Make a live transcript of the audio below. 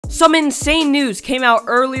Some insane news came out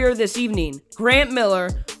earlier this evening. Grant Miller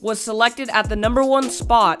was selected at the #1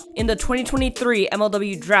 spot in the 2023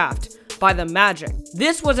 MLW draft by the Magic.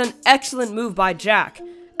 This was an excellent move by Jack,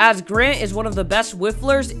 as Grant is one of the best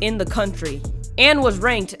whifflers in the country and was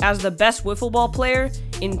ranked as the best wiffle ball player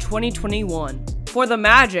in 2021. For the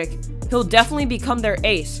Magic, he'll definitely become their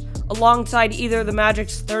ace, alongside either the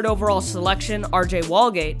Magic's 3rd overall selection RJ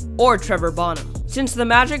Walgate or Trevor Bonham. Since the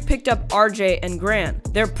Magic picked up RJ and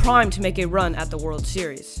Grant, they're primed to make a run at the World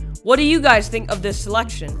Series. What do you guys think of this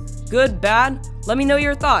selection? Good, bad? Let me know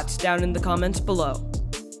your thoughts down in the comments below.